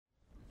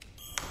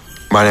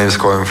My name is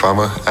Gordon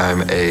Farmer.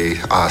 I'm a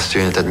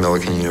student at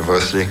Millikan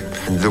University.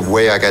 And the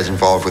way I got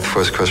involved with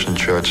First Christian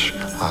Church,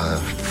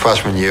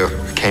 freshman year,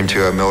 came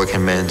to a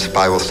Millikan men's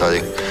Bible study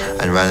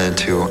and ran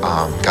into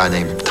a guy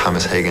named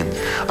Thomas Hagen.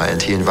 And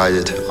he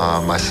invited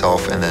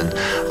myself and then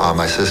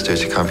my sister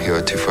to come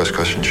here to First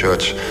Christian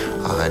Church.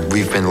 And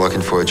we've been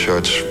looking for a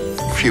church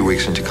a few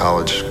weeks into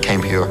college,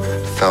 came here,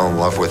 fell in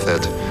love with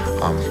it,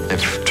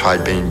 and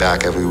tried being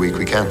back every week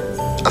we can.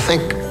 I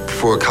think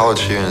for college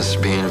students,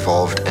 being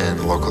involved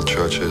in local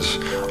churches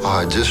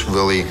just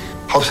really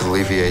helps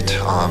alleviate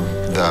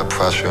the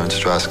pressure and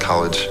stress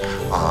college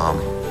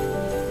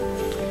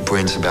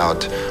brings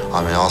about,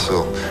 and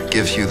also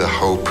gives you the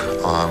hope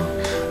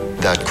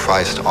that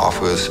Christ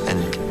offers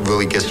and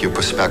really gets your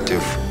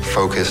perspective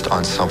focused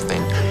on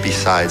something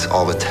besides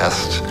all the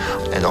tests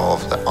and all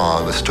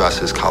of the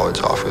stresses college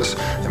offers,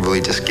 and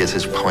really just gets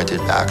it pointed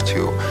back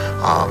to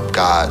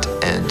God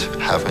and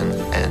heaven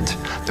and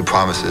the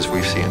promises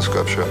we see in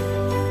Scripture.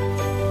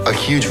 A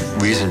huge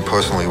reason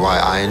personally why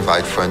I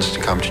invite friends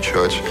to come to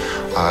church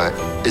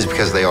is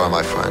because they are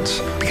my friends.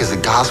 Because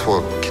the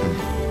gospel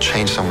can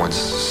change someone's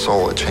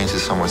soul, it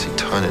changes someone's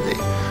eternity.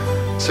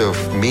 So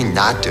if me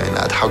not doing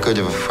that, how good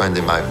of a friend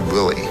am I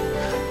really?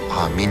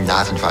 Me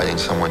not inviting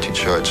someone to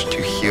church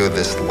to hear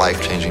this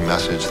life-changing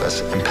message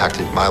that's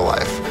impacted my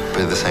life.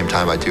 But at the same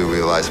time, I do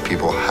realize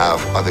people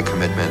have other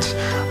commitments,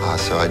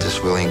 so I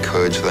just really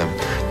encourage them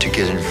to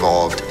get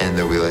involved in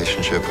the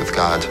relationship with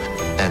God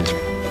and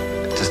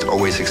just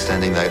always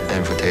extending that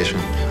invitation,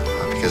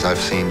 because I've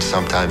seen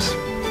sometimes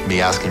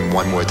me asking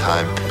one more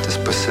time,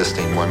 just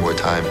persisting one more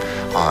time,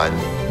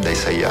 and they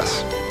say yes.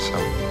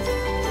 So.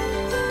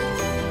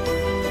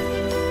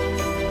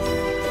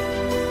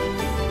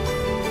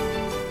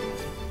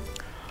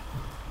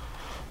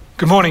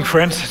 Good morning,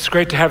 friends. It's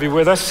great to have you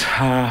with us.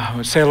 I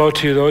would say hello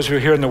to those who are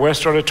here in the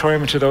West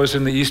Auditorium and to those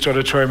in the East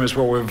Auditorium as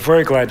well. We're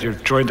very glad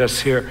you've joined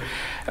us here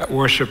at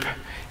worship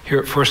here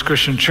at First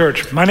Christian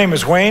Church. My name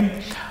is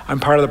Wayne. I'm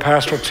part of the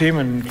pastoral team,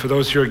 and for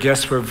those who are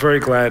guests, we're very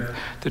glad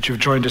that you've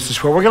joined us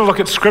as well. We're going to look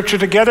at Scripture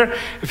together.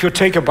 If you'll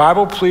take a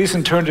Bible, please,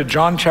 and turn to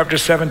John chapter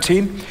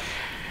 17.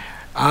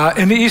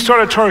 In the East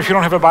Auditorium, if you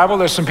don't have a Bible,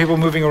 there's some people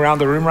moving around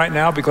the room right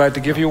now. I'll be glad to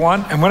give you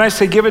one. And when I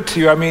say give it to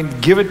you, I mean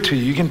give it to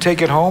you. You can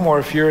take it home, or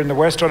if you're in the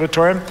West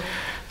Auditorium,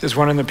 there's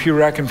one in the pew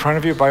rack in front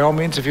of you. By all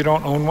means, if you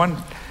don't own one,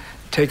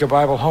 take a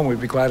Bible home.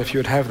 We'd be glad if you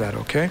would have that,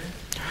 okay?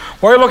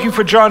 While you're looking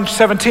for John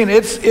 17,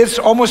 it's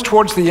almost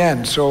towards the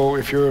end. So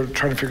if you're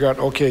trying to figure out,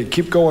 okay,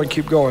 keep going,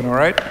 all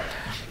right?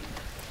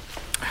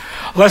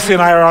 Leslie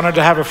and I are honored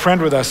to have a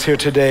friend with us here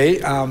today.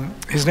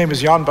 His name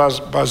is Jan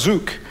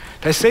Bazook.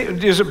 Did I say,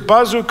 is it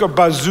Bazook or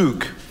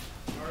Bazook?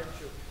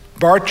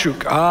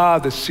 Barchuk. Ah,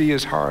 the C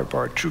is hard.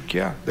 Barchuk,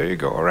 yeah, there you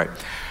go. All right.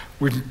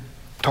 We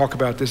talk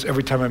about this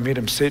every time I meet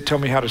him. Tell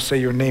me how to say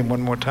your name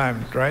one more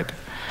time, right?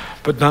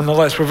 But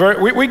nonetheless,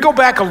 we go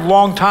back a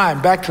long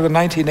time, back to the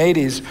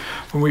 1980s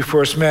when we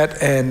first met,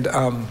 and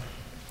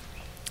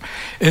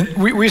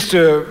we used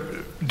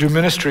to do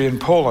ministry in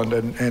Poland,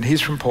 and he's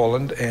from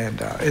Poland,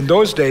 and in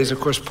those days, of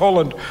course,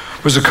 Poland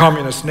was a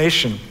communist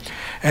nation.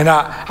 And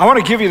I want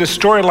to give you the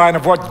storyline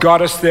of what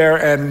got us there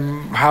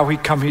and how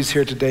he's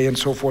here today and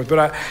so forth.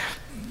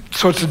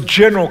 So it's a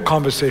general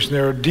conversation.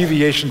 There are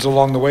deviations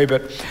along the way,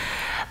 but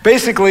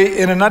basically,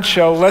 in a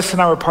nutshell, Les and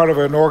I were part of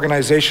an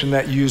organization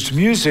that used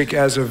music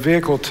as a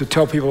vehicle to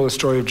tell people the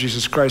story of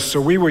Jesus Christ.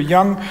 So we were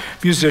young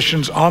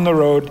musicians on the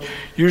road,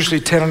 usually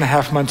 10 and a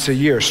half months a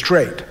year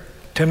straight.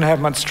 10 and a half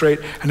months straight,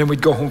 and then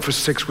we'd go home for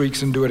 6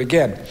 weeks and do it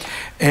again.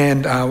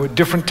 And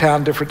different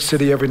town, different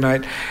city every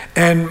night.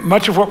 And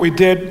much of what we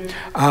did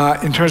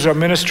in terms of our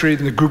ministry,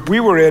 the group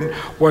we were in,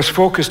 was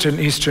focused in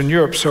Eastern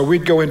Europe. So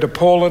we'd go into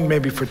Poland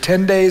maybe for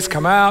 10 days,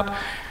 come out,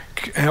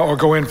 or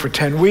go in for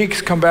 10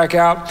 weeks, come back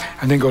out,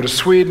 and then go to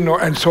Sweden,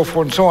 and so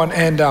forth and so on.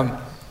 And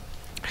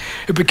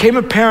it became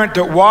apparent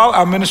that while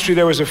our ministry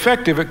there was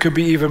effective, it could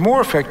be even more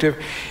effective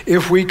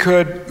if we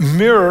could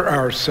mirror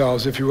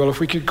ourselves, if you will, if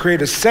we could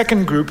create a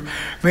second group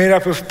made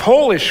up of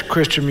Polish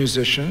Christian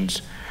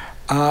musicians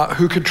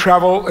who could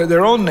travel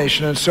their own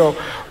nation. And so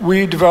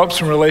we developed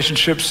some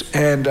relationships,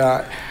 and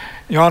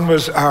Jan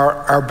was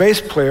our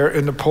bass player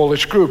in the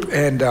Polish group,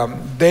 and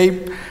they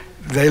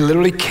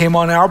literally came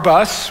on our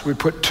bus. We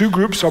put two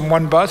groups on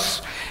one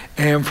bus,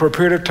 and for a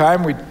period of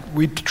time,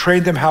 we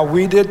trained them how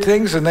we did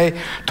things, and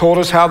they told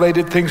us how they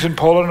did things in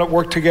Poland, and it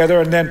worked together.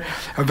 And then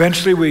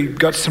eventually we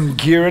got some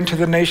gear into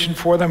the nation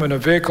for them in a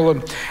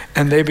vehicle,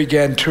 and they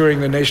began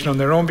touring the nation on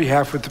their own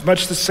behalf with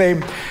much the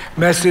same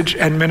message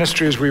and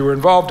ministry as we were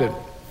involved in.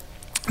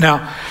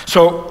 Now,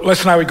 so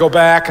Les and I would go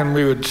back, and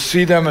we would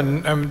see them,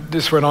 and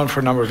this went on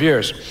for a number of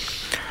years.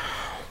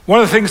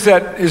 One of the things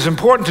that is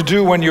important to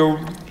do when you're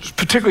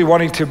particularly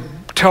wanting to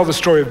tell the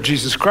story of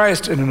Jesus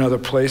Christ in another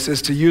place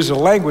is to use a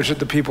language that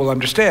the people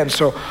understand.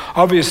 So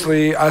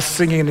obviously us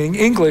singing in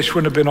English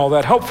wouldn't have been all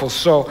that helpful.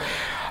 So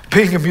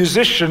being a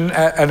musician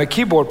and a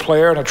keyboard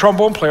player and a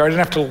trombone player, I didn't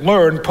have to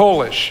learn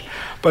Polish.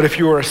 But if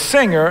you were a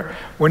singer,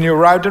 when you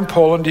arrived in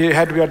Poland, you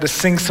had to be able to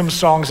sing some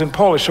songs in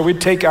Polish. So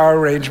we'd take our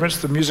arrangements,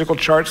 the musical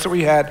charts that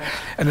we had,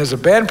 and as a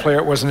band player,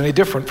 it wasn't any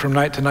different from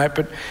night to night,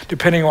 but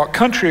depending on what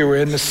country you were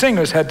in, the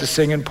singers had to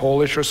sing in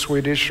Polish or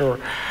Swedish or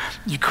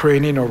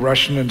Ukrainian or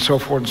Russian and so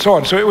forth and so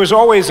on. So it was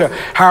always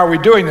how are we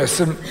doing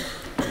this? And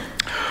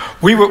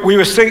we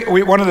were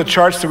singing, one of the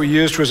charts that we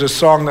used was a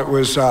song that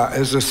was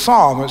is a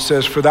psalm. It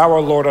says, "For thou, O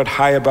Lord, art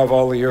high above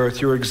all the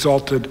earth. You are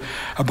exalted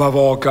above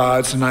all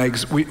gods, and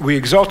we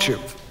exalt you."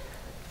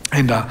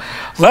 And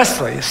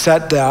Leslie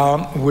sat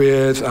down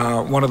with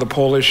one of the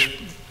Polish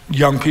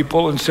young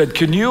people and said,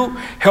 "Can you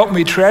help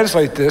me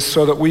translate this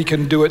so that we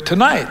can do it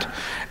tonight?"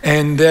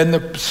 And then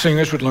the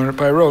singers would learn it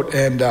by rote.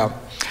 And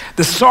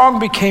the song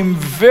became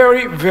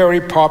very,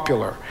 very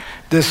popular,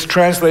 this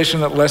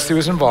translation that Leslie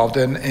was involved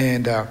in.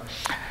 And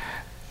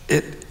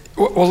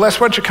well,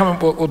 Les, why don't you come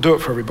and we'll do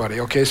it for everybody,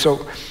 okay?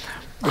 So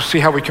we'll see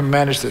how we can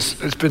manage this.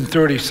 It's been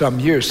 30-some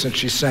years since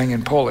she sang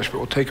in Polish, but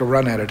we'll take a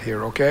run at it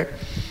here, okay?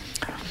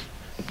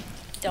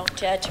 Don't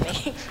judge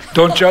me.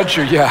 Don't judge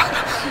you, yeah.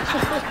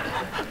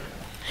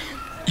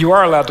 You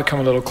are allowed to come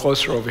a little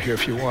closer over here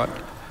if you want.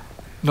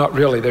 Not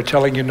really. They're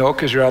telling you no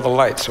because you're out of the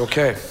lights,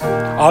 okay?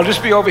 I'll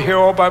just be over here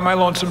all by my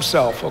lonesome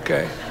self,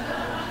 okay?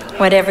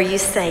 Whatever you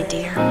say,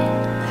 dear.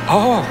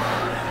 Oh,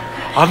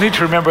 I'll need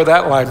to remember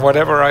that line,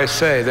 whatever I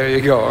say. There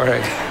you go, all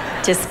right.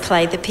 Just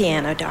play the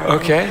piano, darling.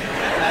 Okay.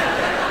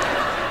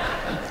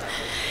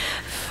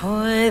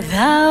 For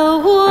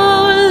thou, O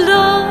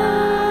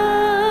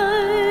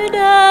Lord,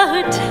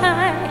 art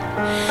high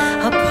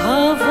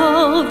above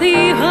all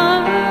the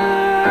earth.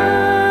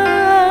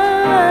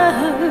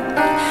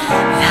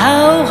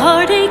 Thou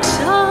art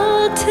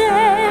exalted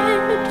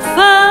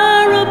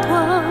far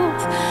above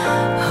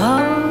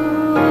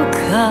all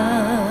gods.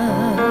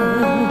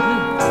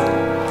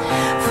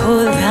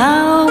 For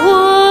thou, O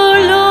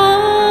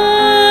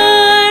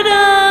Lord,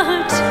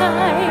 art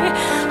high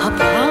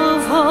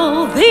above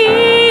all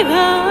the earth.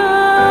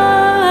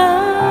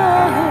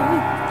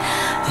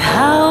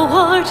 Thou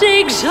art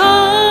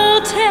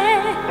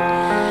exalted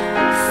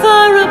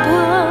far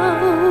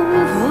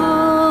above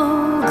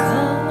all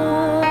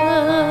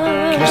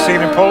gods. Can you sing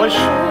it in Polish?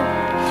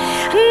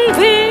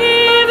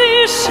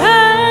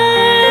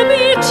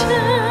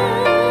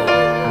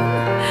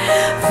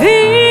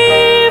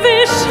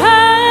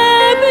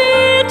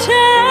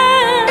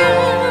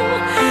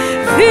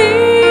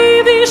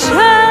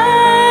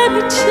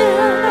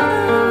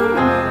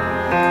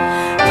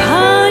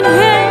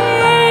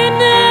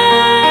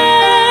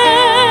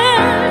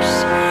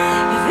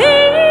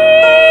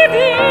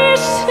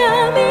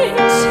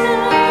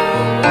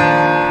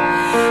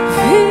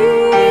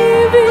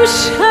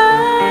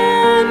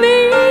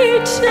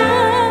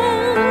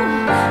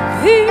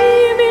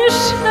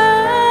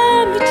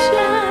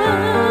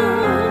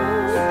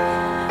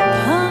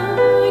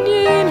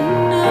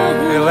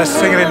 Let's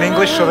sing it in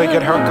English so they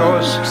get how it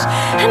goes.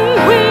 And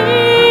we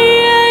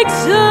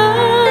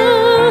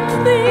exalt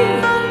thee.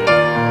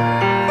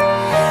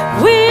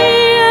 We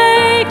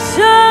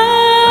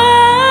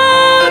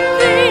exalt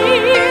thee.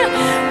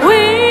 We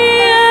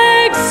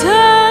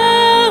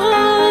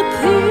exalt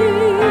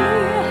thee.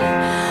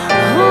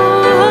 Oh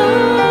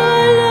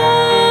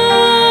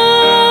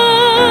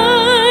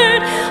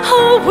Lord,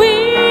 oh we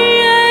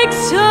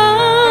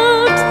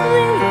exalt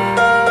thee.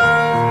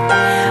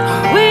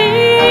 We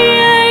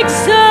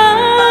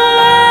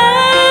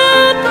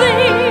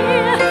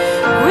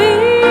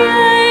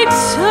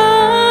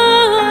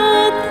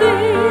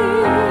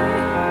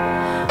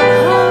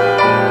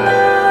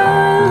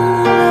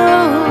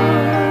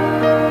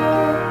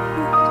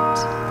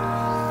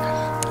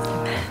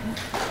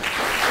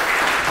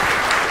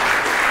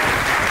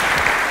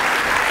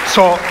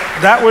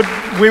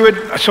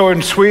So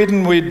in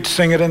Sweden, we'd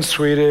sing it in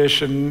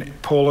Swedish, and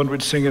Poland,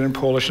 we'd sing it in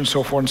Polish, and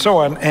so forth and so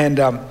on. And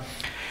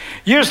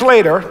years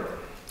later,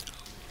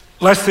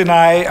 Leslie and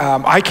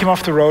I came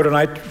off the road and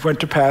I went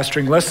to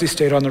pastoring. Leslie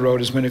stayed on the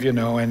road, as many of you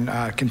know, and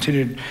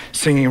continued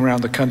singing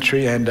around the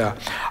country. And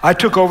I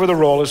took over the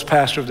role as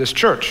pastor of this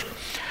church.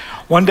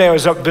 One day I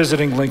was up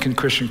visiting Lincoln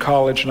Christian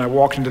College, and I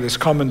walked into this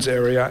commons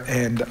area,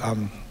 and a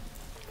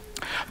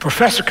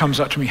professor comes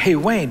up to me, "Hey,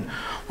 Wayne,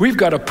 we've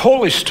got a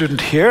Polish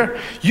student here.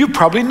 You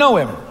probably know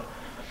him."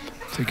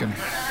 Thinking,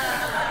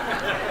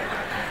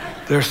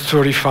 there's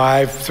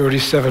 35,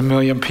 37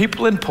 million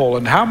people in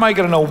Poland. How am I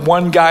going to know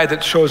one guy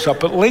that shows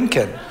up at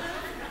Lincoln?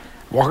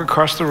 Walk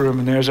across the room,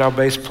 and there's our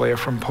bass player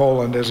from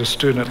Poland as a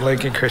student at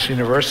Lincoln Christian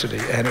University,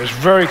 and it was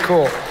very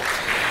cool.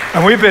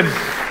 And we've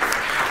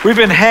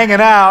been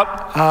hanging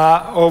out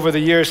over the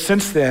years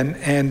since then,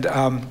 and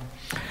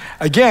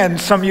again,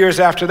 some years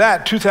after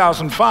that,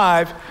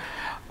 2005,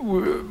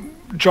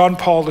 John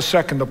Paul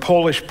II, the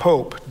Polish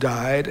Pope,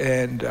 died,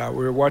 and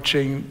we were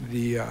watching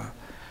the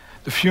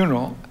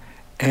funeral,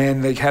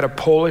 and they had a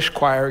Polish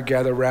choir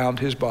gather around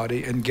his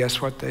body, and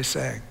guess what they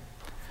sang?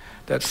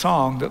 That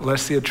song that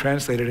Leslie had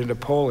translated into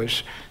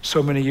Polish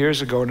so many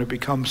years ago, and had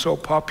become so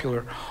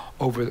popular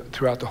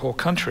throughout the whole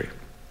country.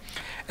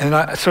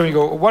 And so you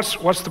go,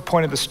 what's the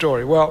point of the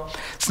story? Well,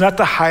 it's not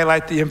to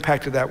highlight the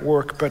impact of that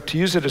work, but to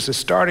use it as a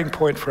starting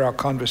point for our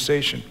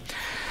conversation.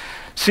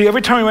 See,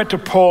 every time we went to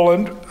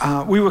Poland,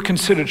 we were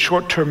considered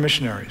short-term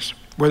missionaries,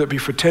 whether it be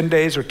for 10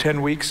 days or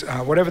 10 weeks,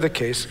 whatever the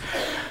case.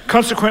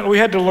 Consequently, we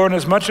had to learn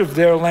as much of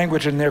their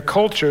language and their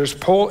cultures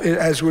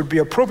as would be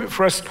appropriate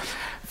for us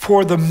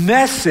for the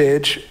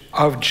message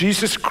of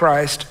Jesus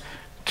Christ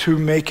to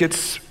make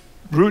its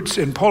roots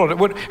in Poland.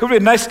 It would be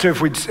nice to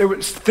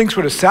things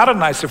would have sounded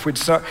nice if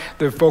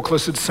the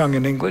vocalist had sung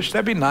in English.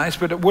 That'd be nice,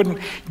 but it wouldn't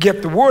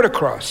get the word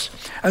across.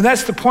 And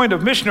that's the point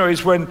of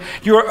missionaries. When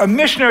a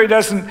missionary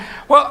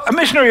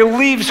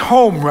leaves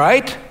home,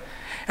 right?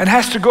 And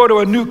has to go to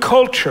a new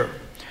culture.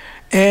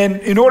 And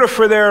in order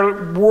for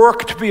their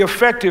work to be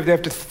effective, they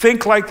have to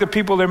think like the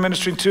people they're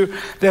ministering to.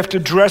 They have to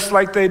dress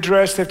like they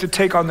dress. They have to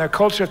take on their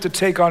culture. They have to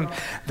take on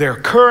their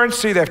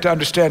currency. They have to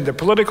understand their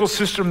political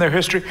system, their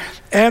history.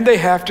 And they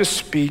have to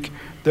speak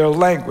their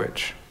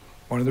language.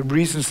 One of the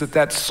reasons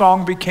that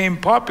song became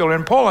popular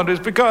in Poland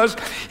is because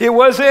it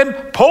was in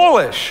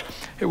Polish.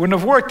 It wouldn't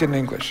have worked in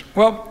English.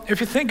 Well, if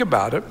you think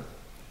about it,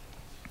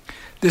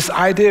 this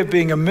idea of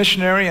being a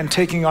missionary and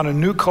taking on a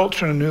new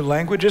culture and a new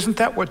language, isn't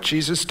that what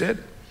Jesus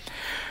did?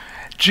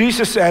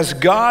 Jesus, as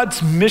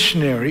God's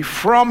missionary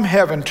from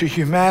heaven to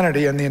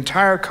humanity and the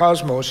entire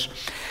cosmos,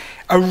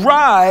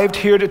 arrived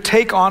here to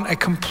take on a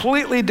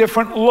completely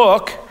different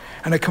look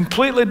and a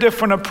completely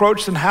different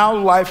approach than how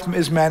life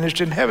is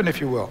managed in heaven, if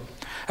you will.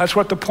 That's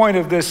what the point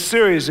of this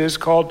series is,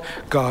 called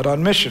God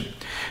on Mission.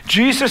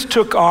 Jesus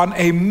took on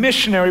a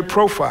missionary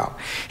profile.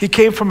 He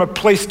came from a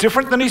place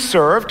different than he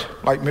served,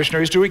 like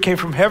missionaries do. He came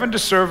from heaven to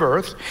serve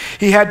earth.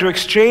 He had to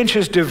exchange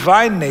his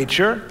divine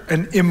nature,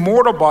 an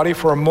immortal body,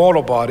 for a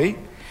mortal body,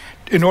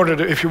 in order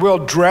to, if you will,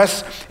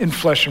 dress in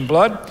flesh and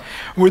blood.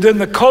 Within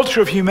the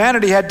culture of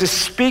humanity, he had to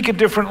speak a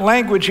different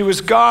language. He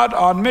was God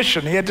on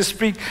mission. He had to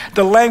speak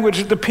the language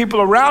that the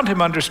people around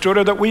him understood,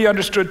 or that we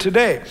understood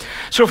today.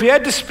 So if he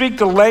had to speak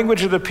the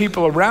language of the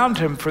people around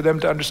him for them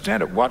to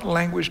understand it, what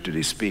language did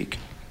he speak?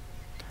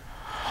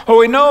 Well,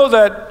 we know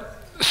that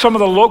some of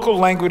the local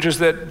languages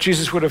that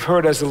Jesus would have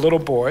heard as a little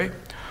boy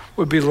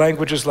would be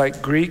languages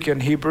like Greek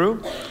and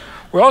Hebrew.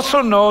 We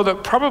also know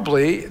that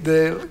probably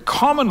the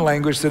common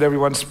language that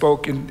everyone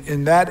spoke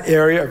in that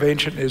area of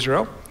ancient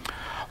Israel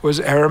was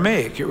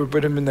Aramaic. It would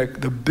put him in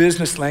the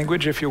business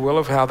language, if you will,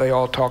 of how they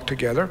all talked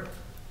together.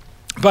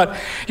 But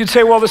you'd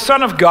say, well, the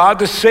Son of God,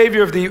 the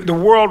Savior of the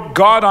world,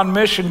 God on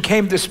mission,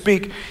 came to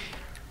speak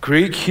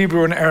Greek,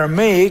 Hebrew, and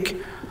Aramaic.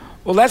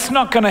 Well, that's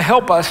not going to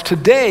help us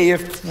today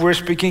if we're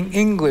speaking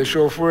English,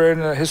 or if we're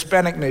in a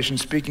Hispanic nation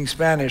speaking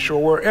Spanish,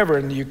 or wherever,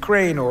 in the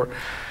Ukraine, or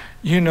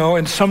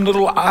in some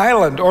little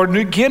island, or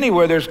New Guinea,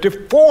 where there's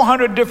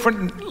 400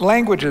 different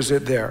languages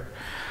there.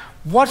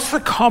 What's the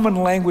common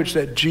language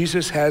that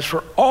Jesus has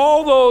for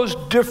all those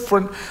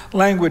different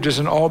languages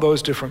and all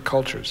those different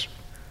cultures?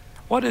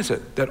 What is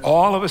it that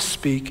all of us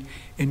speak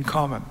in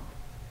common?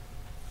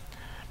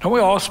 Don't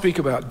we all speak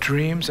about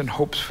dreams and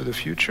hopes for the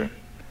future?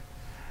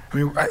 I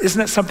mean, isn't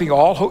that something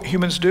all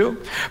humans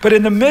do? But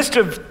in the midst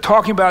of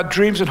talking about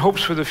dreams and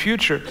hopes for the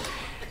future,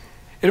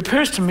 it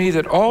appears to me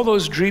that all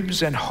those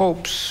dreams and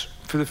hopes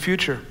for the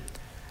future,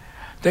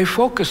 they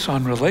focus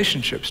on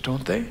relationships,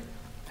 don't they?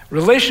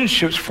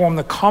 Relationships form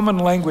the common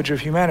language of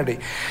humanity.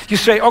 You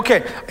say,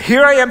 okay,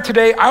 here I am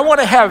today. I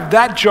want to have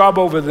that job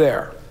over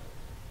there.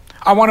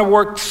 I want to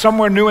work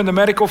somewhere new in the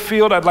medical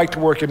field. I'd like to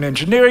work in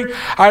engineering.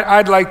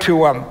 I'd like to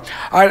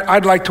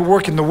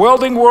work in the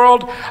welding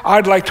world.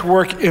 I'd like to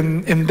work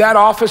in that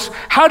office.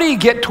 How do you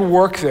get to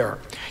work there?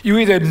 You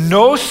either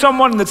know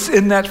someone that's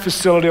in that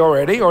facility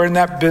already or in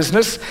that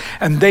business,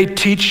 and they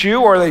teach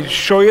you or they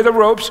show you the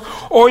ropes,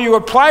 or you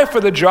apply for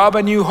the job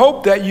and you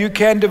hope that you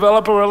can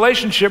develop a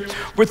relationship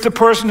with the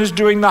person who's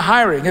doing the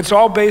hiring. It's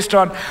all based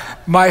on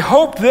my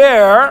hope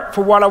there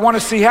for what I want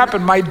to see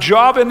happen. My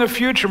job in the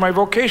future, my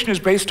vocation is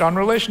based on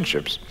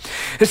relationships.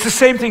 It's the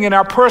same thing in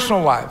our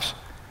personal lives.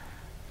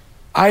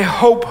 I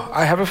hope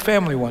I have a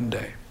family one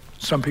day,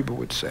 some people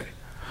would say.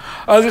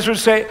 Others would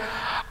say,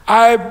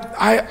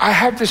 I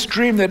have this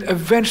dream that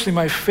eventually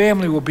my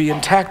family will be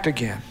intact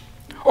again.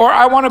 Or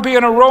I want to be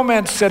in a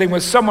romance setting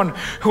with someone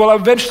who I'll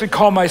eventually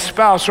call my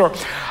spouse. Or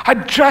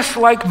I'd just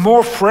like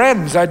more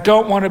friends. I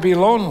don't want to be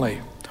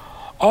lonely.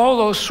 All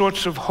those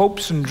sorts of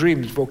hopes and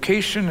dreams,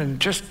 vocation and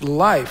just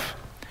life.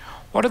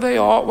 What are they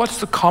all? What's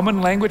the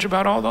common language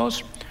about all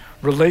those?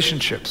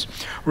 Relationships.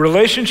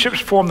 Relationships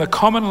form the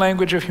common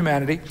language of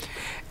humanity.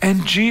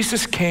 And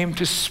Jesus came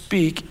to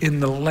speak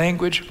in the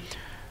language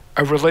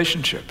of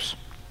relationships.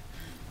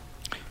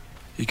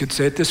 You could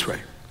say it this way.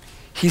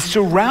 He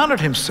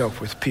surrounded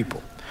himself with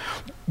people.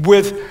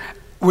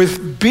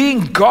 With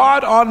being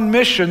God on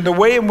mission, the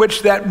way in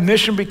which that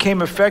mission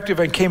became effective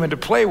and came into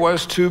play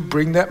was to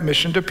bring that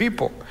mission to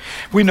people.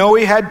 We know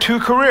he had two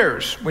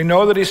careers. We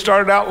know that he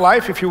started out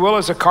life, if you will,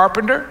 as a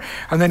carpenter,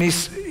 and then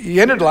he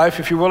ended life,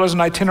 if you will, as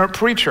an itinerant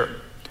preacher.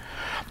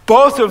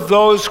 Both of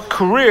those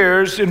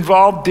careers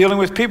involved dealing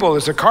with people.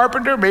 As a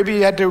carpenter, maybe he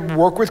had to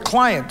work with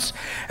clients.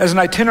 As an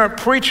itinerant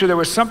preacher, there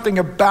was something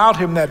about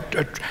him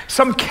that,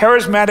 some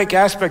charismatic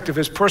aspect of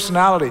his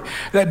personality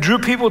that drew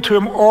people to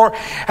him, or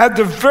at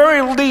the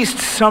very least,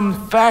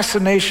 some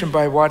fascination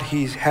by what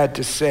he had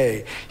to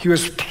say. He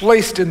was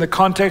placed in the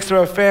context of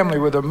a family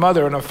with a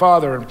mother and a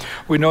father, and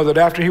we know that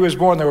after he was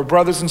born, there were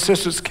brothers and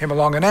sisters came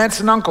along, and aunts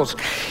and uncles.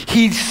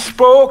 He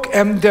spoke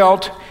and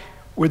dealt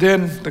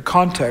within the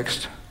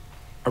context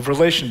of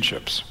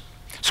relationships.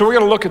 So we're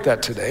going to look at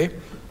that today.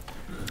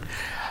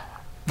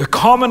 The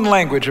common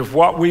language of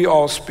what we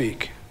all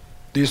speak,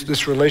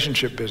 this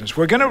relationship business.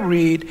 We're going to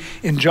read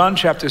in John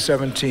chapter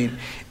 17,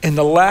 in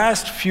the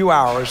last few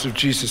hours of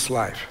Jesus'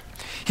 life.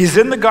 He's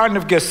in the Garden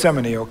of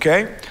Gethsemane,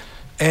 okay?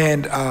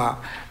 And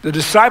the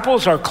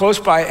disciples are close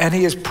by, and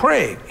he is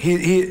praying.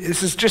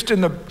 This is just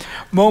in the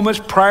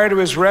moments prior to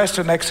his arrest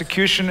and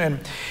execution, and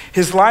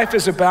his life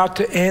is about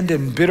to end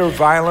in bitter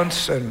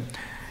violence, and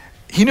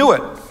he knew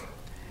it.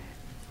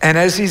 And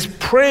as he's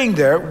praying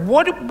there,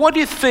 what do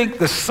you think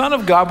the Son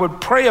of God would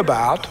pray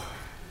about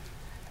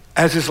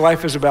as his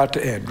life is about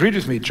to end? Read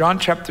with me, John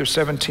chapter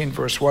 17,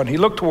 verse 1. He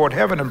looked toward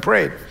heaven and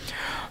prayed,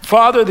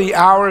 Father, the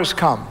hour has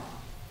come.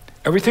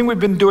 Everything we've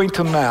been doing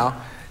till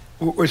now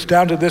was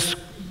down to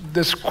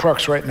this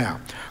crux right now.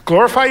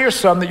 Glorify your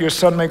Son, that your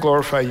Son may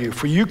glorify you.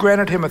 For you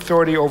granted him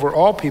authority over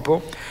all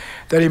people,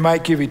 that he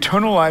might give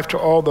eternal life to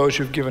all those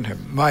you've given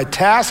him. My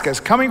task as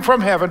coming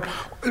from heaven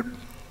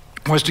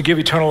was to give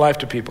eternal life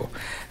to people.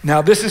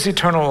 Now this is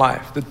eternal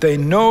life, that they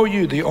know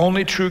you, the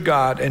only true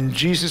God, and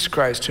Jesus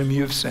Christ, whom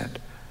you have sent.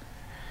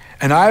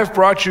 And I have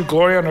brought you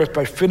glory on earth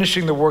by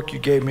finishing the work you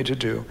gave me to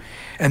do.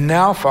 And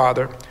now,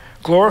 Father,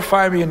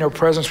 glorify me in your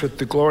presence with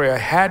the glory I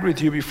had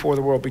with you before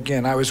the world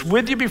began. I was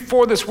with you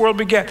before this world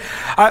began.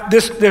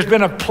 There's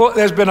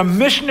been a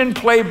mission in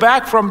play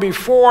back from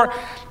before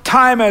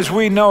time as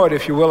we know it,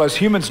 if you will, as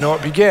humans know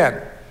it,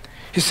 began.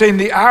 He's saying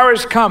the hour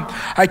has come.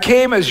 I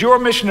came as your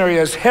missionary,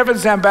 as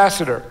heaven's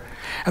ambassador.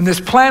 And this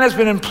plan has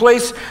been in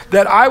place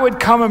that I would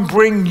come and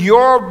bring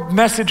your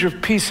message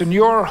of peace and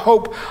your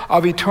hope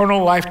of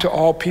eternal life to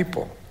all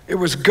people. It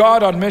was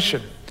God on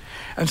mission.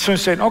 And so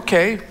he's saying,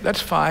 okay, that's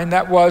fine.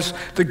 That was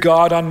the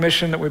God on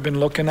mission that we've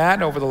been looking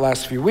at over the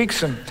last few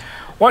weeks. And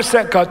what's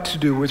that got to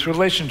do with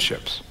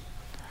relationships?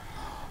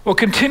 Well,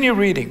 continue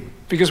reading,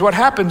 because what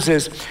happens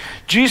is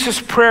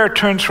Jesus' prayer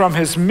turns from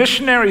his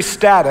missionary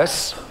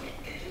status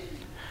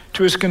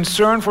to his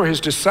concern for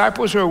his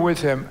disciples who are with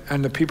him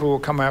and the people who will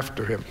come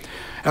after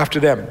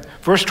them.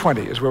 Verse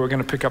 20 is where we're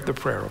going to pick up the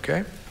prayer,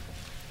 okay?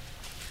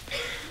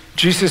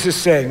 Jesus is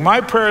saying, my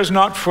prayer is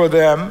not for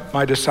them,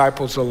 my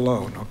disciples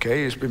alone,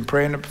 okay? He's been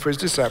praying for his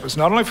disciples,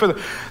 not only for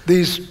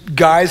these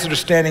guys that are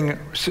standing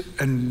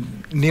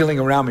and kneeling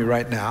around me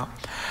right now.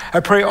 I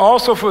pray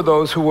also for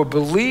those who will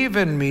believe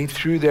in me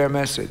through their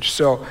message.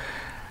 So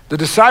the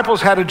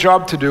disciples had a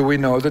job to do. We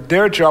know that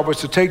their job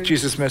was to take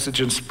Jesus' message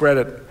and spread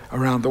it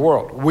around the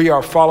world. We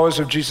are followers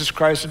of Jesus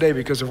Christ today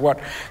because of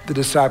what the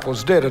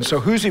disciples did. And so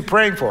who's he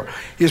praying for?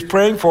 He's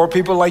praying for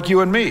people like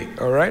you and me,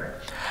 all right?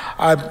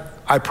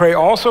 I pray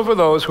also for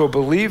those who will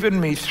believe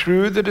in me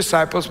through the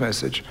disciples'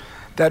 message,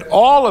 that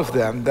all of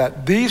them,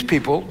 that these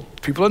people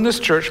in this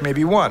church may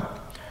be one.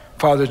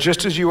 Father,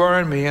 just as you are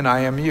in me and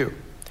I am you.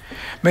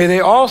 May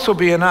they also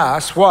be in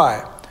us.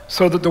 Why?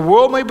 So that the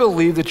world may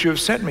believe that you have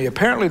sent me.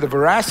 Apparently the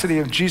veracity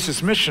of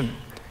Jesus' mission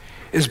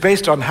is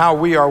based on how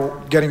we are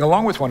getting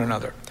along with one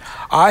another.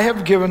 I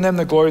have given them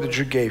the glory that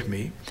you gave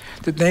me,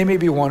 that they may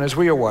be one as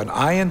we are one,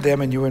 I and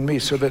them and you and me,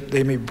 so that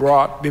they may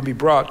be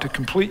brought to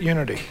complete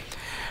unity.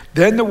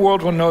 Then the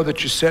world will know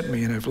that you sent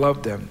me and have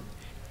loved them,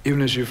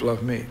 even as you've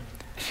loved me.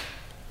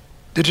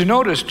 Did you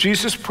notice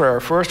Jesus' prayer,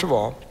 first of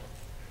all,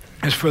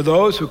 is for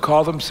those who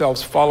call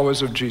themselves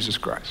followers of Jesus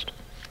Christ?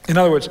 In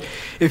other words,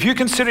 if you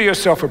consider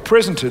yourself a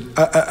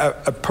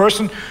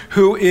person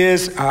who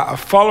is a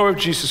follower of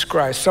Jesus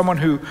Christ, someone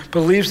who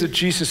believes that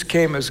Jesus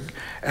came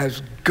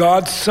as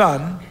God's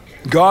Son,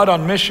 God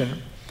on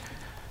mission,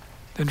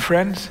 then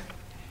friends,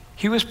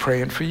 he was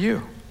praying for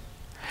you.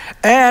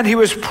 And he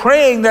was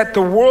praying that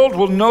the world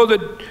will know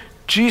that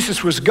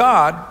Jesus was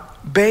God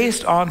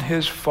based on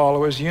his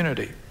followers'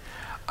 unity.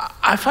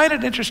 I find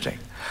it interesting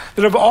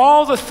that of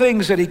all the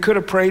things that he could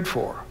have prayed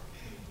for,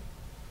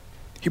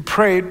 he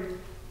prayed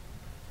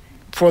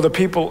for the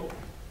people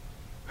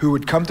who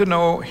would come to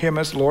know him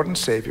as Lord and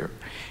Savior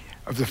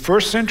of the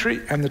first century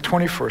and the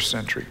 21st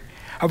century.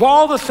 Of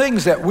all the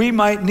things that we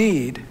might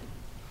need,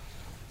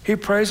 he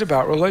prays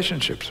about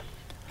relationships.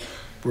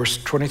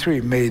 Verse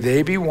 23, may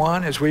they be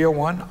one as we are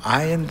one,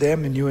 I and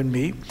them and you and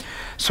me,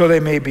 so they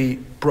may be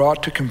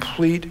brought to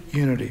complete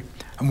unity.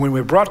 And when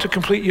we're brought to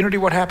complete unity,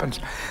 what happens?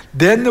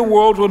 Then the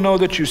world will know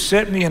that you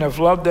sent me and have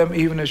loved them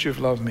even as you've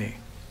loved me.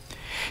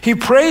 He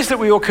prays that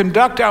we will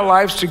conduct our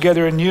lives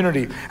together in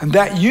unity. And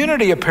that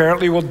unity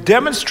apparently will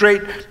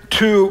demonstrate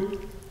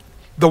to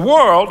the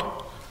world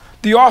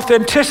the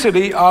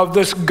authenticity of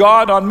this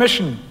God on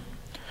mission.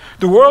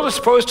 The world is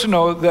supposed to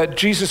know that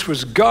Jesus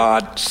was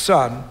God's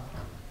Son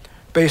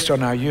based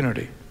on our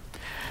unity.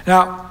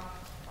 Now,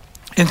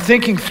 in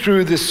thinking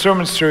through this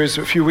sermon series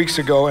a few weeks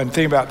ago and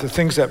thinking about the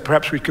things that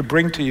perhaps we could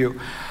bring to you,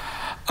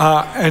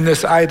 and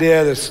this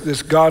idea,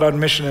 this God on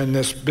mission and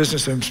this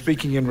business of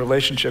speaking in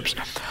relationships,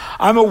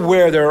 I'm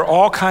aware there are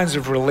all kinds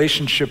of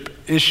relationship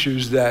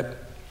issues that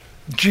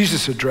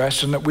Jesus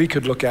addressed and that we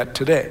could look at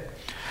today.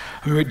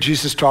 I mean,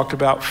 Jesus talked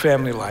about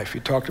family life. He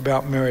talked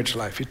about marriage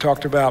life. He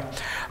talked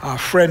about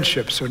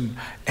friendships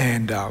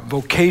and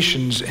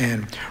vocations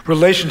and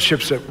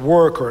relationships at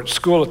work or at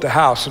school, at the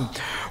house. And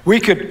we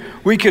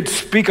could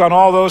speak on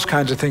all those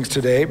kinds of things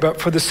today,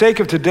 but for the sake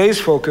of today's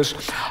focus,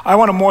 I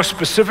want to more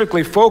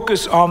specifically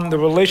focus on the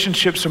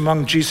relationships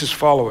among Jesus'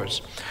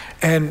 followers.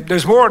 And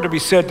there's more to be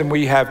said than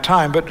we have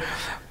time, but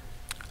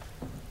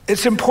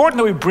it's important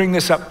that we bring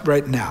this up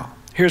right now.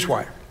 Here's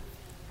why.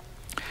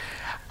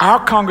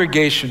 Our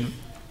congregation,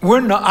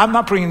 I'm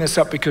not bringing this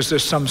up because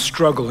there's some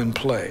struggle in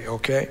play,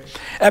 okay?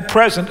 At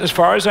present, as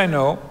far as I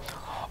know,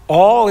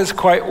 all is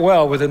quite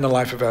well within the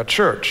life of our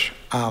church.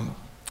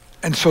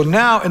 And so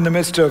now, in the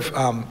midst of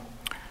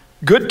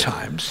good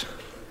times,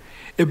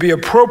 it'd be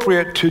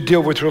appropriate to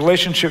deal with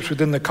relationships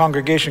within the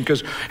congregation,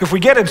 because if we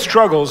get in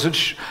struggles,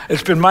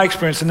 it's been my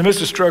experience, in the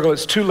midst of struggle,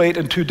 it's too late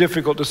and too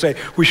difficult to say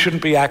we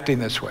shouldn't be acting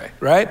this way,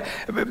 right?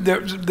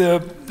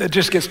 It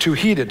just gets too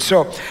heated.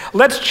 So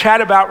let's chat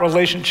about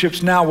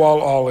relationships now while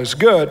all is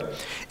good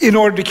in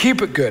order to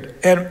keep it good.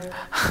 And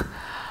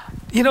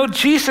you know,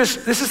 Jesus,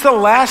 this is the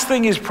last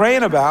thing he's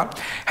praying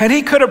about, and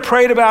he could have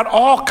prayed about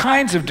all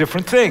kinds of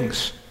different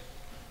things.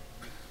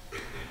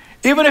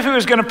 Even if he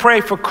was going to pray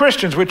for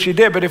Christians, which he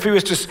did, but if he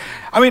was just,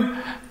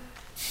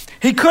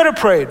 he could have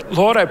prayed,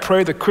 Lord, I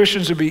pray the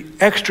Christians would be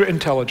extra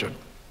intelligent.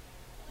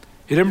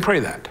 He didn't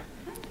pray that.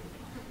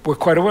 We're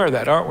quite aware of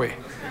that, aren't we?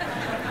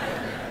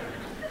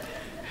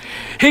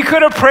 He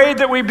could have prayed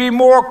that we'd be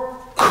more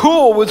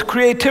cool with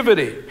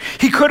creativity.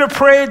 He could have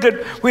prayed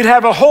that we'd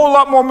have a whole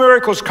lot more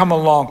miracles come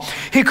along.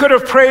 He could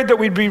have prayed that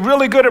we'd be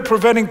really good at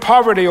preventing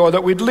poverty, or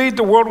that we'd lead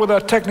the world with our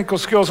technical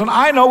skills. And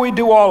I know we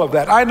do all of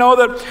that. I know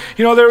that,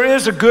 there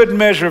is a good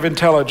measure of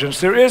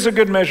intelligence. There is a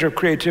good measure of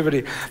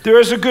creativity. There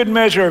is a good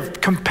measure of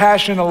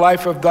compassion in the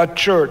life of the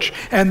church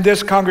and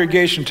this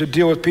congregation to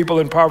deal with people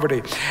in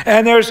poverty.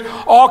 And there's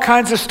all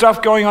kinds of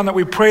stuff going on that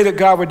we pray that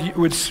God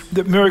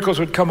that miracles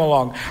would come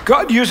along.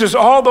 God uses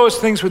all those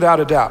things without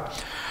a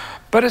doubt.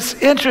 But it's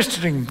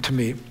interesting to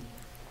me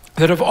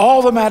that of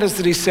all the matters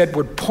that he said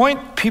would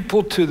point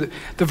people to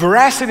the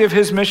veracity of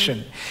his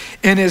mission,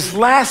 in his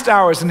last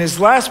hours, in his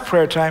last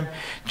prayer time,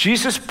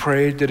 Jesus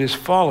prayed that his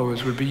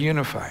followers would be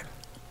unified.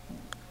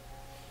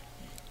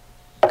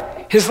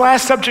 His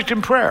last subject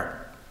in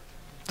prayer,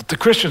 that the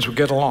Christians would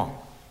get along.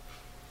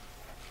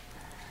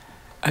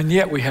 And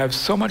yet we have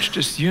so much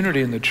disunity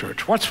in the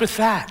church. What's with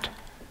that?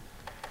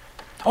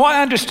 Oh,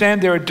 I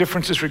understand there are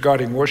differences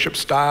regarding worship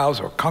styles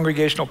or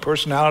congregational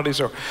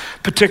personalities or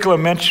particular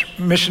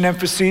mission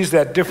emphases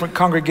that different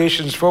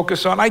congregations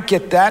focus on. I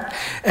get that,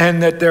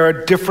 and that there are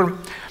different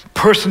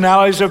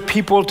personalities of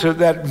people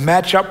that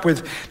match up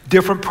with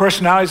different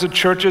personalities of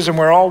churches, and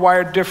we're all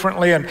wired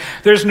differently. And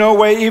there's no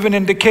way, even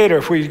in Decatur,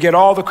 if we get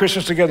all the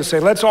Christians together,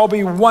 say, let's all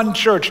be one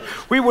church,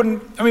 it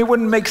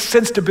wouldn't make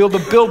sense to build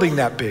a building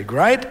that big,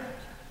 right?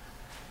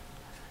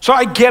 So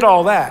I get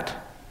all that.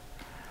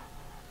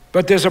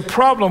 But there's a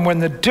problem when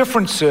the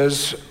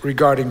differences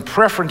regarding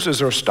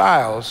preferences or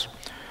styles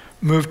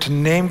move to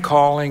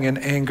name-calling and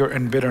anger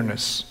and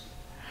bitterness.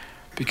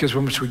 Because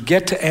once we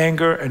get to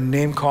anger and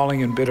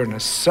name-calling and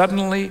bitterness,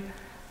 suddenly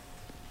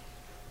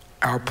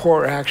our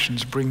poor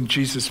actions bring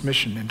Jesus'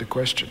 mission into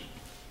question.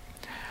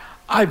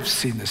 I've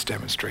seen this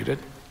demonstrated.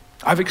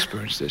 I've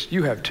experienced this.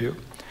 You have too.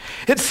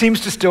 It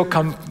seems to still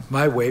come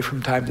my way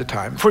from time to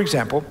time. For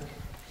example,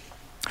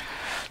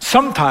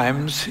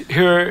 sometimes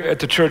here at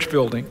the church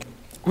building,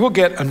 we'll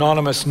get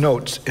anonymous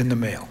notes in the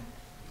mail.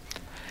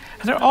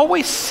 And they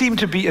always seem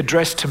to be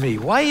addressed to me.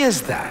 Why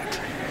is that?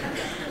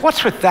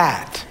 What's with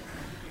that?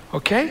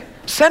 Okay?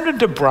 Send them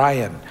to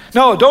Brian.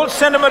 No, don't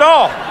send them at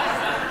all.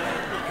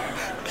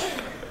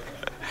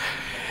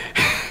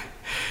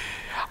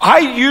 I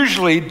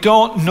usually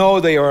don't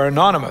know they are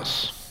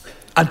anonymous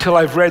until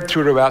I've read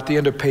through to about the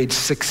end of page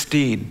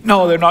 16.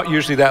 No, they're not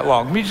usually that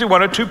long. Usually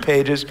 1 or 2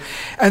 pages.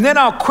 And then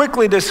I'll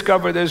quickly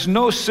discover there's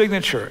no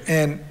signature.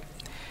 And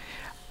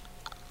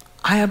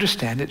I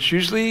understand it's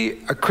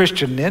usually a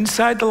Christian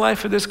inside the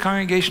life of this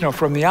congregation or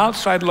from the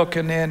outside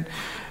looking in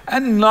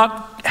and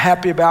not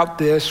happy about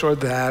this or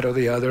that or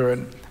the other.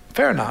 And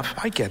fair enough,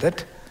 I get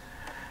it.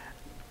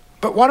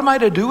 But what am I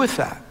to do with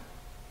that?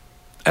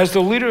 As the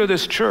leader of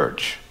this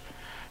church,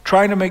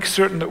 trying to make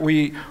certain that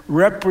we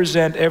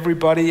represent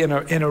everybody in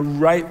a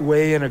right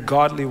way, in a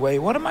godly way,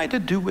 what am I to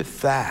do with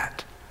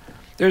that?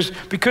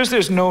 Because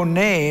there's no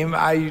name,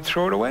 I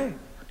throw it away.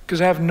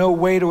 Because I have no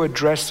way to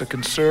address the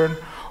concern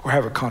or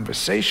have a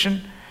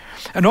conversation.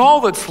 And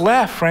all that's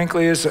left,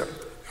 frankly, is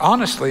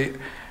honestly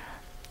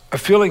a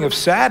feeling of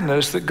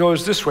sadness that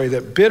goes this way,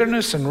 that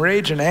bitterness and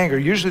rage and anger,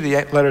 usually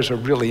the letters are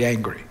really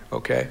angry,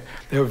 okay?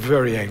 They're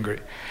very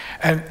angry.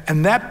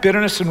 And that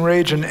bitterness and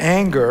rage and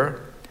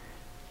anger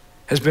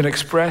has been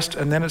expressed,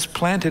 and then it's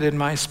planted in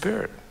my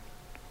spirit.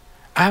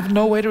 I have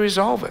no way to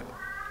resolve it.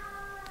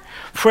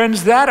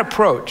 Friends, that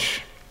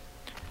approach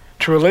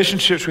to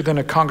relationships within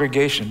a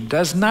congregation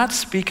does not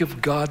speak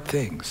of God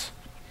things.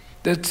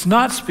 Does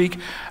not speak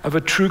of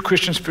a true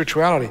Christian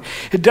spirituality.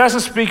 It doesn't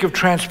speak of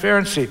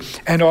transparency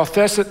and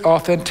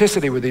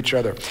authenticity with each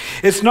other.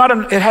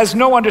 It has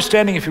no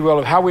understanding, if you will,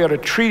 of how we ought to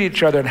treat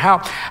each other, and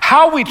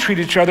how we treat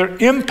each other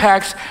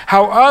impacts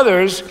how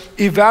others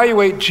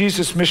evaluate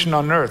Jesus' mission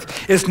on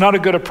earth. It's not a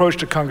good approach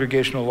to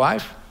congregational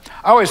life.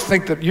 I always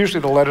think that usually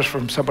the letter's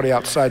from somebody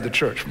outside the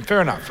church.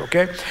 Fair enough,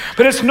 okay?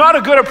 But it's not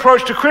a good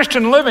approach to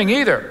Christian living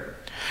either.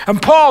 And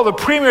Paul, the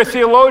premier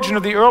theologian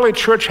of the early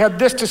church, had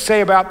this to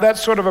say about that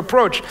sort of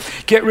approach.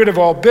 Get rid of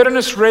all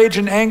bitterness, rage,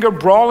 and anger,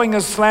 brawling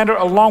and slander,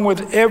 along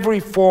with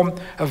every form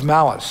of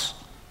malice.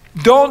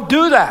 Don't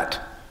do that.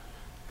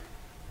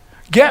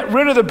 Get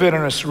rid of the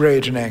bitterness,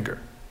 rage, and anger.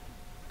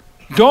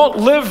 Don't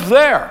live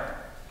there.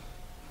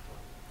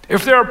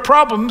 If there are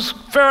problems,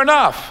 fair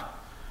enough.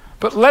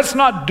 But let's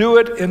not do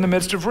it in the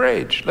midst of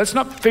rage. Let's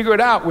not figure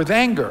it out with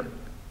anger.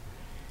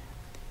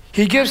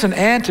 He gives an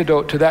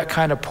antidote to that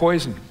kind of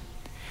poison.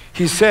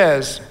 He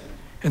says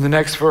in the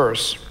next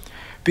verse,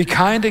 be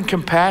kind and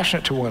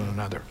compassionate to one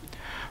another,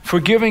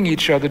 forgiving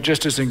each other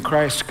just as in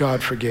Christ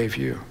God forgave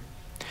you.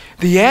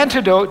 The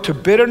antidote to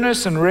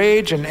bitterness and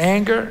rage and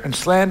anger and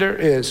slander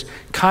is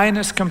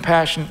kindness,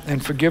 compassion,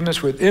 and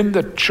forgiveness within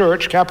the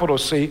church, capital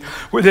C,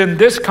 within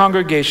this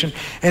congregation,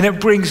 and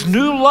it brings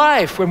new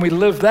life when we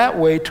live that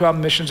way to our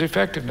mission's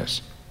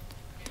effectiveness.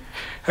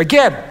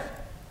 Again,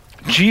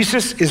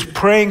 Jesus is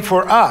praying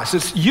for us.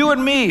 It's you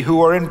and me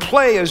who are in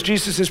play as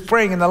Jesus is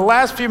praying in the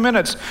last few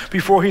minutes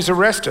before he's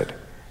arrested.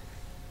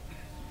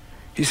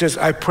 He says,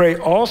 I pray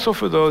also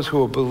for those who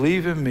will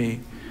believe in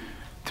me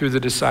through the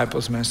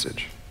disciples'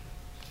 message.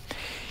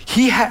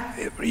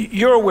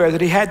 You're aware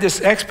that he had this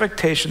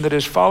expectation that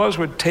his followers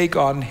would take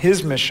on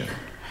his mission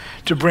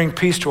to bring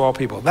peace to all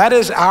people. That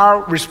is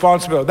our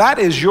responsibility. That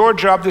is your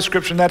job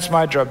description. That's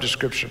my job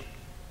description.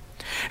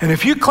 And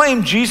if you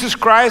claim Jesus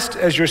Christ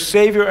as your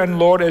Savior and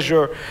Lord, as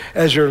your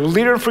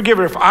leader and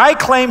forgiver, if I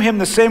claim him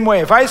the same way,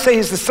 if I say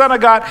he's the Son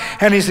of God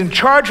and he's in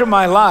charge of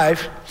my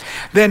life,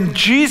 then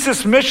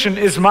Jesus' mission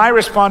is my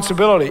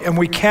responsibility. And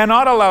we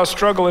cannot allow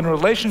struggle in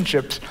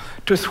relationships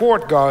to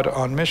thwart God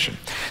on mission.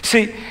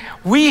 See,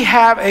 we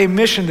have a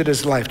mission that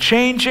is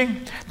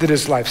life-changing, that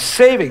is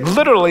life-saving.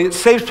 Literally, it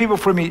saves people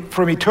from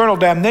eternal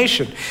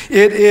damnation.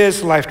 It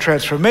is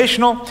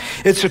life-transformational.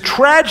 It's a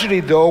tragedy,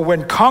 though,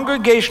 when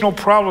congregational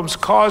problems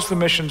cause the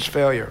mission's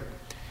failure.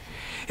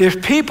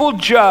 If people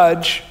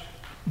judge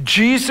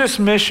Jesus'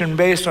 mission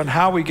based on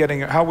how we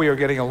are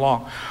getting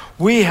along,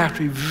 we have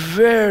to be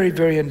very,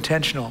 very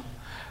intentional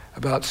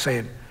about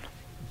saying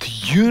the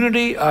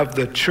unity of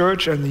the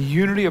church and the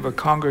unity of a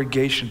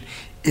congregation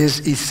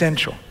is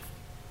essential.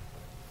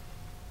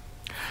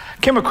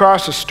 I came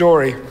across a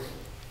story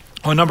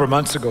a number of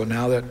months ago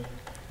now that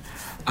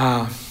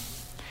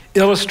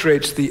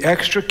illustrates the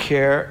extra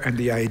care and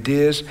the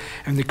ideas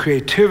and the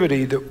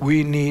creativity that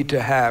we need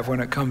to have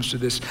when it comes to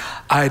this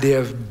idea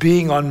of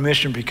being on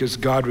mission because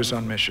God was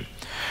on mission.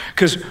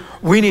 Because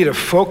we need a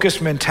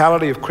focused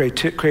mentality of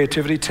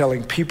creativity,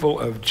 telling people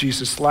of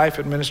Jesus' life,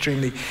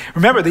 administering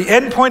remember, the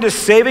end point is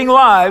saving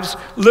lives,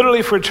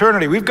 literally for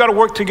eternity. We've got to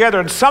work together,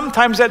 and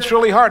sometimes that's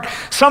really hard.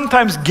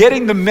 Sometimes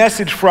getting the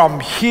message from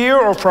here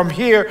or from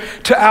here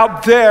to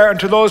out there and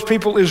to those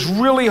people is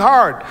really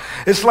hard.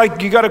 It's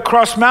like you got to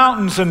cross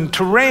mountains and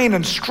terrain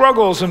and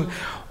struggles. And,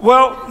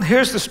 well,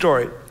 here's the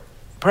story.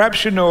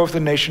 Perhaps you know of the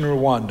nation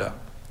Rwanda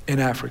in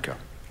Africa.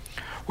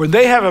 When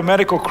they have a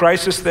medical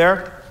crisis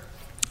there,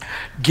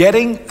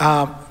 getting,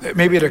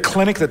 maybe at a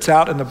clinic that's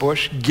out in the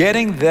bush,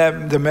 getting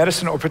them the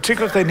medicine, or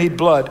particularly if they need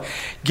blood,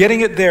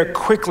 getting it there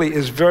quickly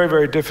is very,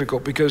 very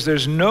difficult because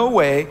there's no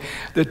way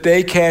that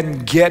they can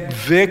get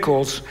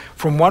vehicles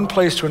from one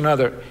place to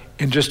another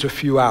in just a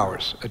few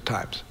hours at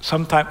times.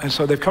 And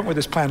so they've come up with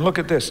this plan. Look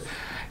at this.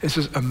 This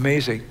is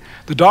amazing.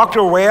 The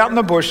doctor way out in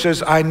the bush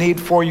says, I need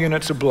 4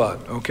 units of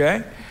blood,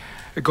 okay?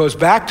 It goes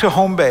back to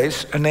home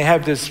base, and they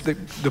have this,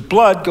 the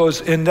blood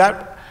goes in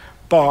that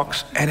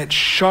box, and it's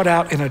shot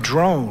out in a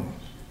drone.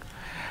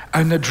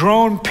 And the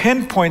drone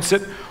pinpoints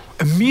it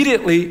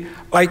immediately,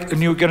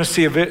 and you're going to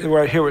see a video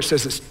right here where it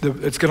says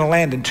it's going to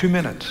land in 2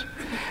 minutes.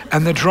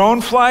 And the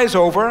drone flies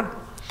over,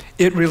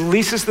 it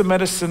releases the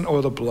medicine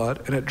or the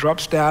blood, and it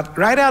drops down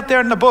right out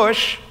there in the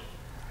bush,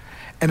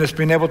 and it's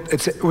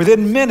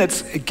within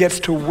minutes, it gets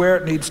to where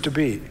it needs to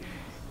be.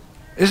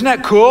 Isn't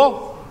that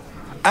cool?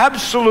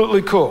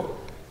 Absolutely cool.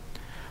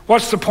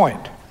 What's the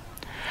point?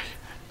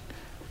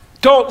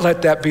 Don't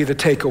let that be the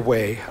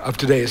takeaway of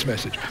today's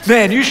message.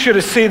 Man, you should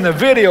have seen the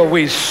video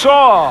we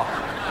saw.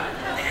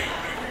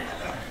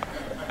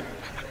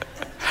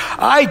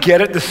 I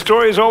get it. The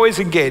story is always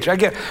engaged. I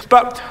get it.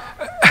 But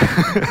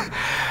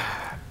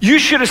you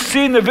should have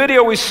seen the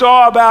video we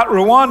saw about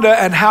Rwanda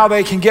and how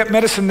they can get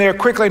medicine there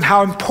quickly and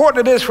how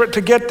important it is for it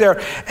to get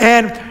there.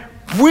 And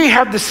we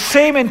have the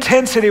same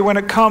intensity when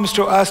it comes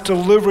to us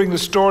delivering the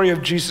story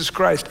of Jesus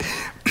Christ.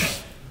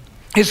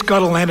 It's got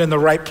to land in the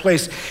right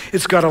place.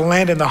 It's got to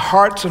land in the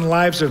hearts and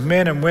lives of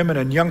men and women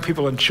and young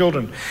people and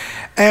children.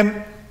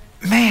 And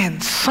man,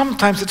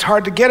 sometimes it's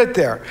hard to get it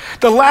there.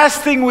 The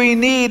last thing we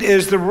need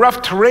is the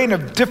rough terrain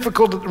of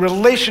difficult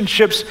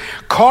relationships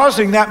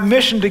causing that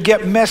mission to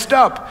get messed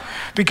up,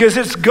 because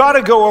it's got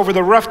to go over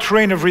the rough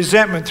terrain of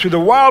resentment through the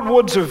wild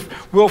woods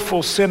of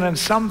willful sin, and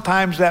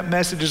sometimes that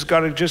message has got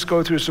to just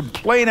go through some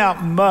plain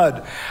out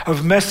mud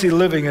of messy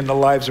living in the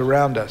lives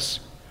around us.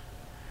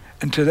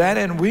 And to that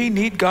end, we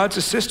need God's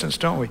assistance,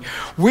 don't we?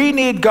 We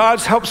need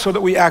God's help so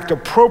that we act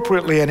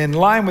appropriately and in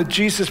line with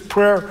Jesus'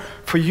 prayer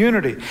for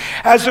unity.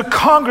 As a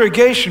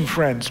congregation,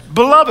 friends,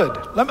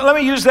 beloved, let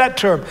me use that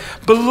term,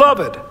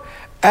 beloved,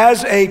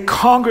 as a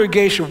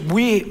congregation,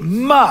 we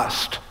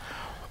must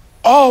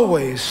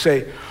always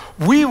say,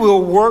 we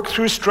will work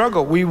through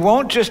struggle. We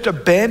won't just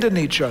abandon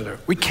each other.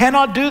 We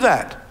cannot do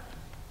that.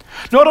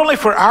 Not only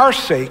for our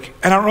sake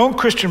and our own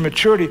Christian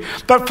maturity,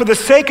 but for the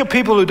sake of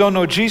people who don't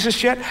know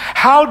Jesus yet.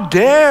 How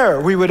dare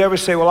we would ever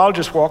say, well, I'll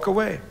just walk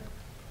away.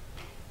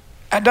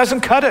 That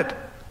doesn't cut it.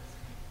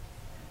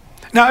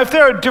 Now, if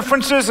there are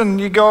differences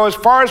and you go as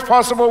far as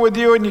possible with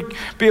you and you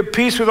be at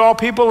peace with all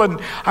people, and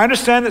I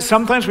understand that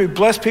sometimes we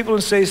bless people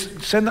and say,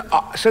 send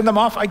them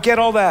off. I get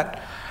all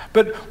that.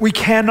 But we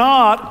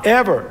cannot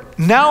ever,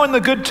 now in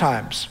the good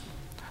times,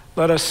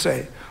 let us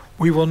say,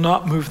 we will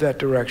not move that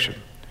direction.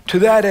 To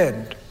that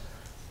end,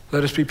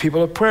 let us be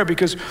people of prayer,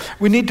 because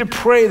we need to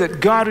pray that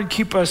God would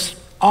keep us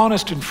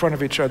honest in front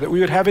of each other, that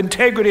we would have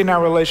integrity in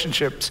our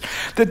relationships,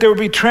 that there would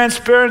be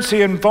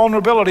transparency and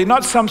vulnerability,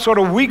 not some sort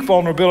of weak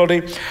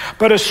vulnerability,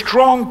 but a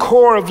strong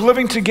core of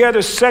living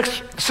together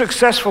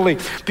successfully,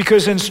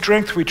 because in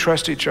strength we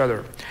trust each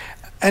other.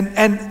 And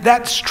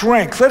that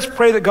strength, let's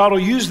pray that God will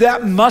use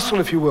that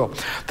muscle, if you will,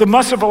 the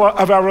muscle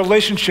of our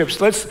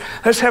relationships.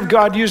 Let's have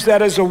God use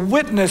that as a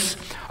witness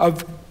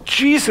of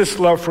Jesus'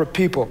 love for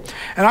people.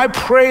 And I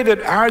pray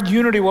that our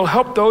unity will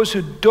help those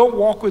who don't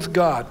walk with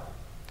God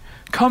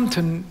come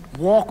to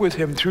walk with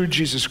him through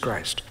Jesus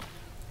Christ.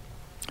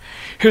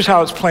 Here's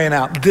how it's playing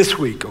out this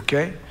week,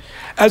 okay?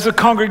 As a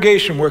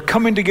congregation, we're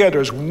coming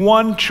together as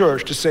one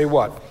church to say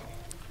what?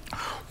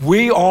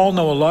 We all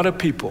know a lot of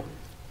people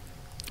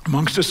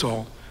amongst us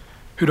all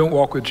who don't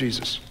walk with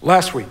Jesus.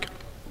 Last week,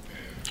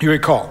 you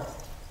recall,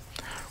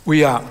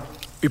 we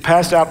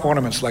passed out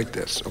ornaments like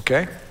this,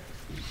 okay?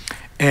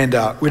 And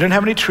we didn't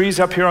have any trees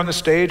up here on the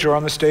stage or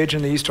on the stage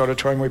in the East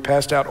Auditorium. We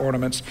passed out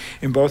ornaments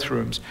in both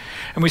rooms.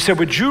 And we said,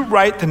 would you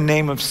write the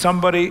name of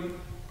somebody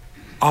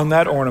on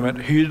that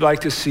ornament who you'd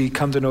like to see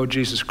come to know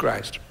Jesus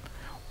Christ?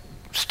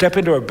 Step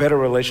into a better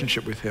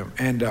relationship with him.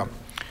 And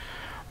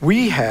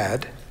we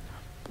had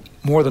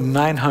more than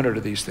 900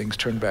 of these things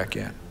turned back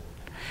in.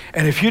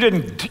 And if you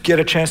didn't get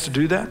a chance to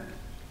do that,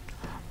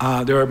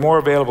 there are more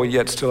available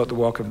yet still at the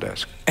welcome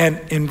desk.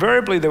 And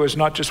invariably, there was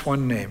not just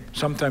one name,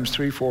 sometimes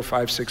 3, 4,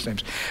 5, 6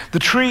 names. The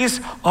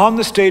trees on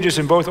the stages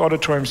in both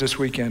auditoriums this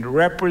weekend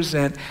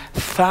represent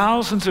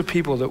thousands of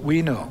people that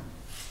we know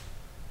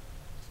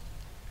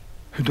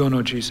who don't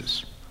know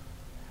Jesus.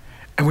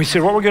 And we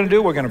said, what we're going to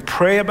do, we're going to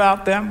pray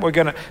about them.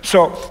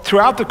 So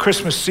throughout the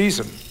Christmas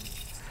season,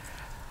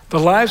 the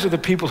lives of the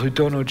people who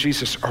don't know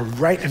Jesus are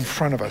right in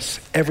front of us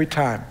every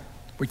time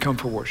we come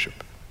for worship.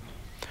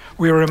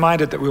 We are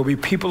reminded that we will be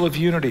people of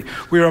unity.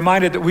 We are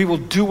reminded that we will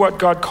do what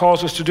God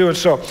calls us to do. And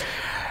so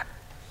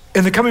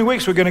in the coming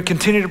weeks, we're going to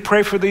continue to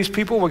pray for these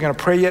people. We're going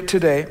to pray yet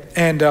today.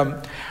 And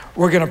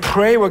we're going to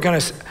pray. We're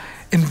going to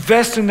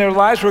invest in their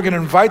lives. We're going to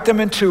invite them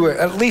into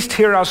at least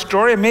hear our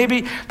story. And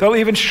maybe they'll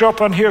even show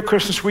up on here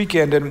Christmas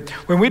weekend. And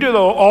when we do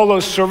all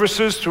those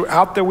services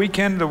throughout the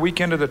weekend of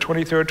the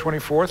 23rd,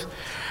 24th,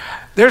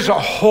 there's a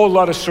whole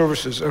lot of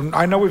services. And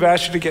I know we've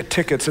asked you to get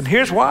tickets. And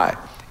here's why.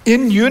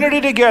 In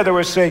unity together,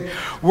 we're saying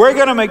we're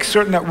going to make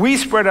certain that we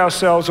spread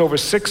ourselves over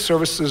 6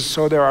 services,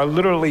 so there are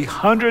literally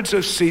hundreds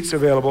of seats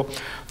available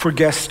for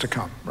guests to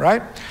come,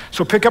 right?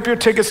 So pick up your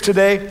tickets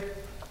today,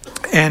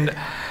 and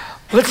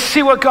let's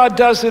see what God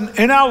does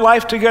in our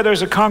life together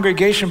as a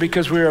congregation,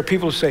 because we are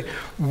people who say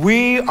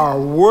we are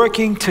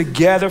working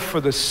together for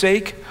the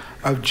sake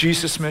of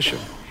Jesus' mission.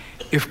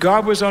 If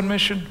God was on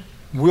mission,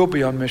 we'll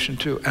be on mission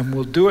too, and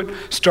we'll do it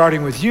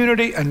starting with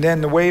unity and then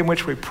the way in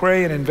which we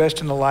pray and invest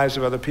in the lives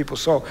of other people.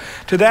 So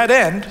to that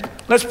end,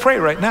 let's pray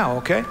right now,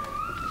 okay?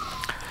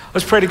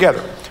 Let's pray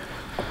together.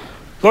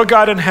 Lord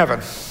God in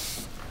heaven,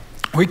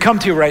 we come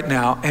to you right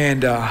now,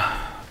 and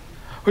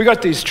we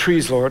got these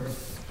trees, Lord,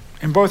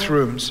 in both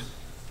rooms.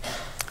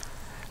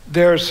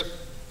 There's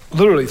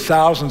literally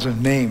thousands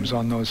of names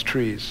on those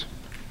trees,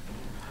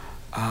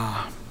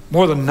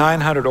 more than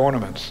 900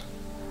 ornaments,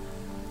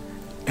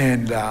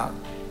 and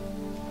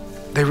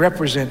they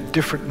represent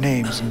different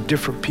names and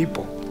different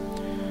people.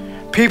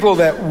 People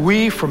that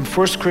we from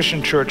First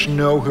Christian Church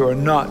know who are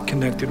not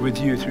connected with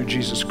you through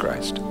Jesus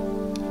Christ.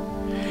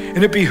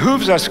 And it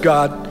behooves us,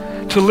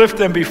 God, to lift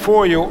them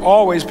before you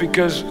always,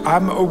 because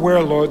I'm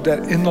aware, Lord, that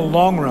in the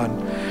long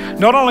run,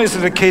 not only is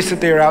it a case that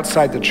they are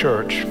outside the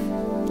church,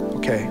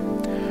 okay,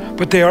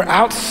 but they are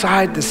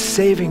outside the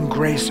saving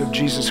grace of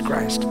Jesus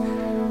Christ.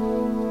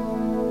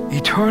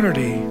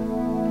 Eternity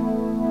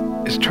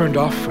is turned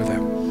off for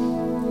them.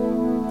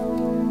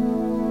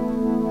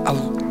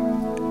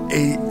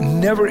 A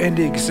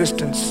never-ending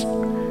existence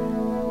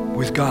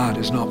with God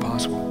is not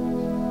possible.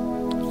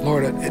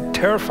 Lord, it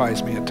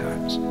terrifies me at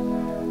times.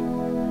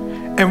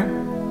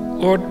 And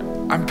Lord,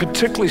 I'm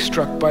particularly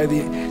struck by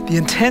the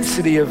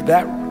intensity of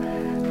that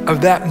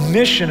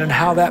mission, and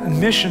how that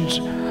mission's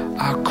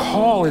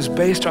call is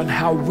based on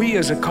how we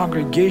as a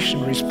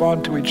congregation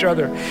respond to each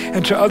other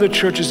and to other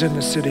churches in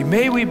the city.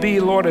 May we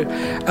be, Lord,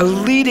 a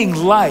leading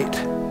light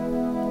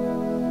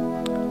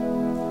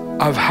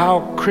of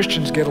how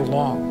Christians get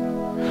along.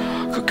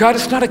 God,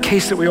 it's not a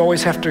case that we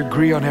always have to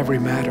agree on every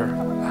matter.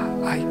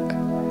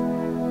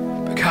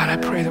 But God, I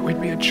pray that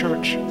we'd be a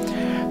church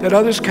that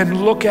others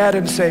can look at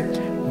and say,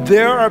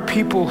 there are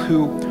people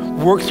who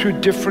work through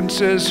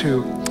differences,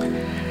 who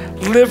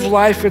live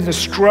life in the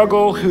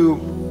struggle, who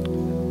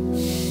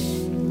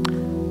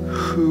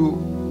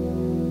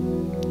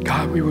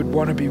God, we would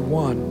want to be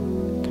one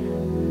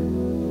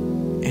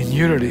in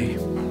unity,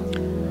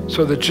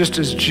 so that just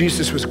as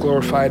Jesus was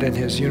glorified in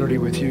his unity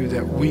with you,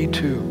 that we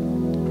too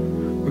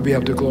would be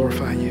able to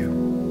glorify you.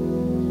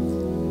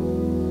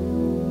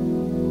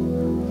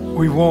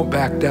 We won't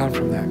back down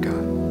from that,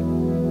 God.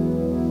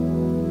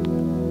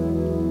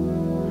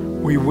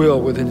 We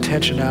will, with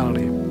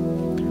intentionality,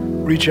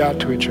 reach out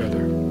to each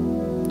other,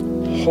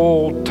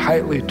 hold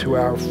tightly to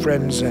our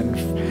friends and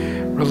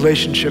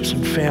relationships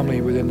and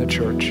family within the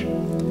church,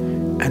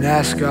 and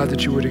ask God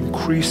that you would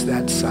increase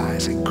that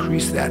size,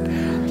 increase that,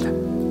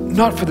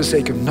 not for the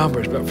sake of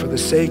numbers, but for the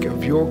sake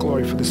of your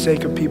glory, for the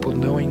sake of people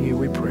knowing you,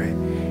 we pray.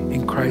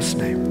 In Christ's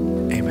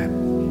name, amen.